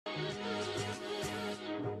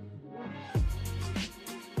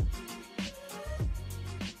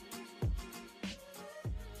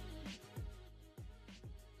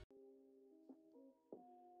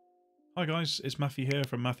Hi guys, it's Matthew here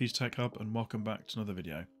from Matthew's Tech Hub and welcome back to another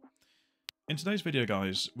video. In today's video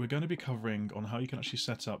guys, we're going to be covering on how you can actually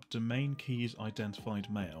set up Domain Keys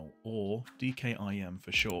Identified Mail, or DKIM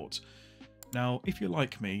for short. Now, if you're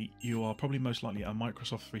like me, you are probably most likely a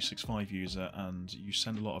Microsoft 365 user and you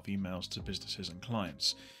send a lot of emails to businesses and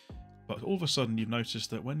clients. But all of a sudden you've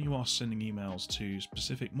noticed that when you are sending emails to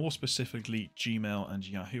more specifically Gmail and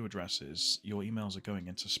Yahoo addresses, your emails are going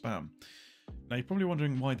into spam. Now you're probably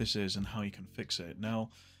wondering why this is and how you can fix it. Now,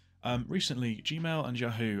 recently Gmail and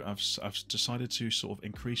Yahoo have decided to sort of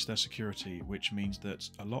increase their security, which means that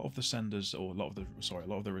a lot of the senders, or a lot of the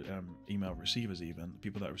email receivers, even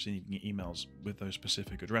people that are receiving emails with those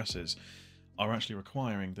specific addresses, are actually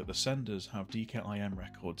requiring that the senders have DKIM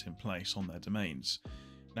records in place on their domains.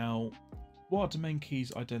 Now, what Domain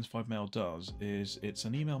Keys Identified Mail does is it's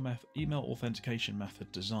an email authentication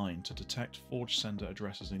method designed to detect forged sender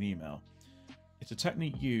addresses in email. It's a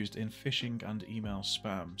technique used in phishing and email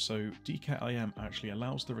spam. So DKIM actually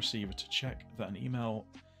allows the receiver to check that an email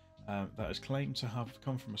that is claimed to have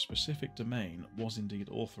come from a specific domain was indeed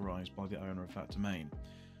authorized by the owner of that domain.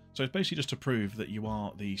 So it's basically just to prove that you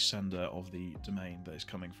are the sender of the domain that it's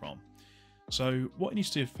coming from. So what you need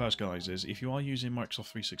to do first, guys, is if you are using Microsoft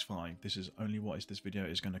 365, this is only what this video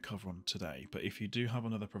is going to cover on today. But if you do have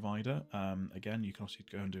another provider, again, you can also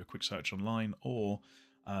go and do a quick search online, or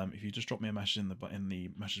if you just drop me a message in the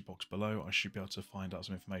message box below, I should be able to find out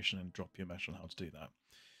some information and drop you a message on how to do that.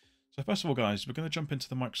 So first of all, guys, we're going to jump into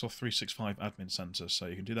the Microsoft 365 Admin Center. So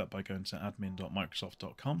you can do that by going to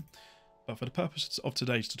admin.microsoft.com. But for the purpose of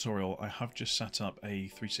today's tutorial, I have just set up a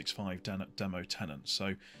 365 demo tenant.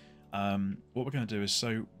 So what we're going to do is,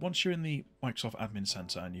 so once you're in the Microsoft Admin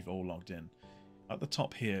Center and you've all logged in, at the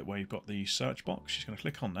top here where you've got the search box, you're going to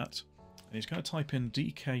click on that. And he's going to type in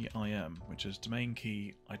DKIM, which is Domain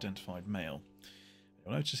Key Identified Mail.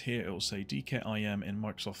 You'll notice here it will say DKIM in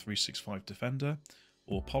Microsoft 365 Defender,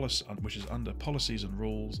 or policy, which is under Policies and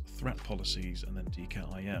Rules, Threat Policies, and then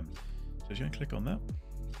DKIM. So he's going to click on that.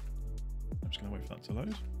 I'm just going to wait for that to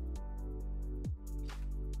load.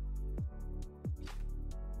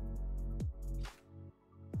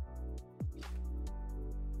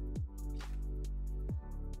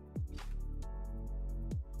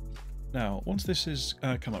 Now, once this has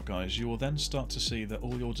come up, guys, you will then start to see that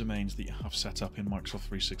all your domains that you have set up in Microsoft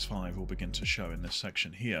 365 will begin to show in this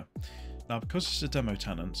section here. Now, because this is a demo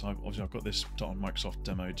tenant, I've got this on Microsoft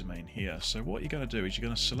demo domain here. So what you're going to do is you're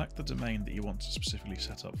going to select the domain that you want to specifically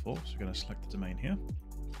set up for. So you're going to select the domain here.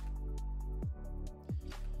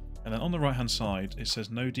 And then on the right-hand side, it says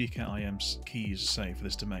no DKIM keys saved for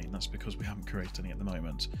this domain. That's because we haven't created any at the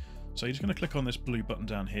moment. So you're just going to click on this blue button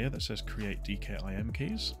down here that says Create DKIM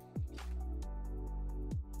Keys.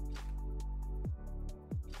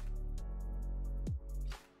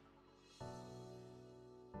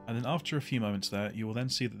 And then after a few moments there, you will then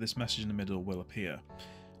see that this message in the middle will appear.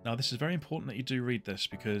 Now, this is very important that you do read this,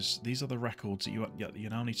 because these are the records that you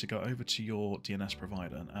now need to go over to your DNS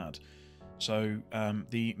provider and add. So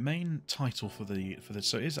the main title for this,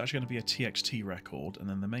 so it is actually going to be a TXT record, and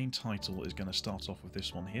then the main title is going to start off with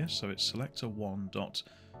this one here. So it's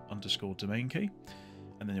selector1._domain key,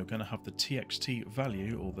 and then you're going to have the TXT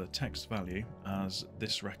value, or the text value, as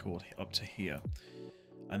this record up to here.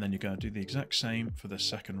 And then you're going to do the exact same for the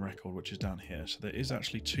second record, which is down here. So there is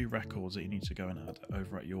actually two records that you need to go and add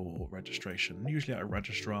over at your registration, usually at a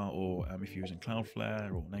registrar, or if you're using Cloudflare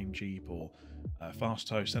or Namecheap or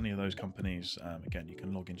FastHost, any of those companies. Again, you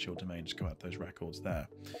can log into your domain to go add those records there.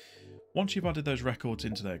 Once you've added those records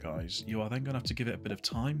into there, guys, you are then going to have to give it a bit of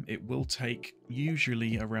time. It will take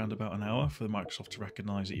usually around about an hour for Microsoft to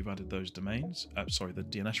recognize that you've added those domains, the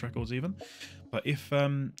DNS records even. But if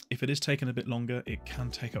it is taking a bit longer, it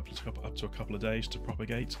can take up to a couple of days to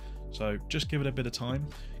propagate. So just give it a bit of time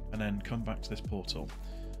and then come back to this portal.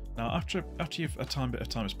 Now, after a bit of time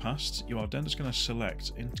has passed, you are then just going to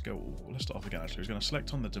select, let's start off again actually. We're going to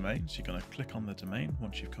select on the domain, so you're going to click on the domain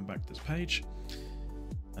once you've come back to this page.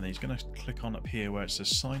 And then he's going to click on up here where it says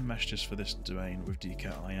sign messages for this domain with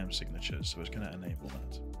DKIM signatures. So it's going to enable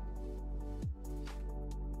that.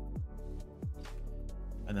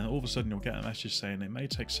 And then all of a sudden you'll get a message saying it may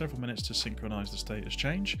take several minutes to synchronize the status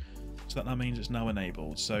change. So that means it's now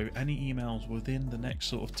enabled. So any emails within the next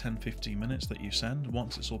sort of 10-15 minutes that you send,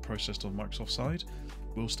 once it's all processed on Microsoft side,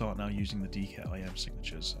 we'll start now using the DKIM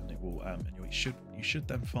signatures, and it will you should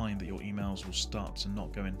then find that your emails will start to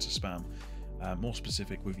not go into spam. More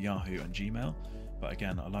specific with Yahoo and Gmail, but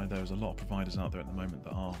again, I know there's a lot of providers out there at the moment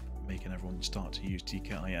that are making everyone start to use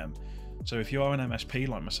DKIM. So if you are an MSP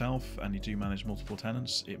like myself and you do manage multiple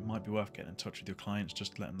tenants, it might be worth getting in touch with your clients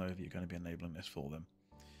just to let them know that you're going to be enabling this for them.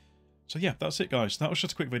 So yeah, that's it guys. That was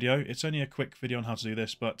just a quick video. It's only a quick video on how to do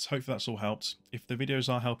this, but hopefully that's all helped. If the videos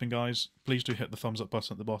are helping guys, please do hit the thumbs up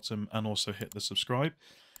button at the bottom and also hit the subscribe.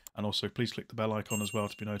 And also please click the bell icon as well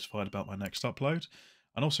to be notified about my next upload.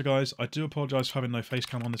 And also guys, I do apologise for having no face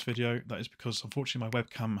cam on this video. That is because unfortunately my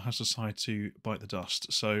webcam has decided to bite the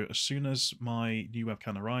dust. So as soon as my new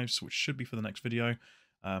webcam arrives, which should be for the next video,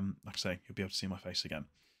 like I say, you'll be able to see my face again.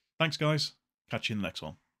 Thanks guys, catch you in the next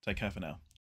one. Take care for now.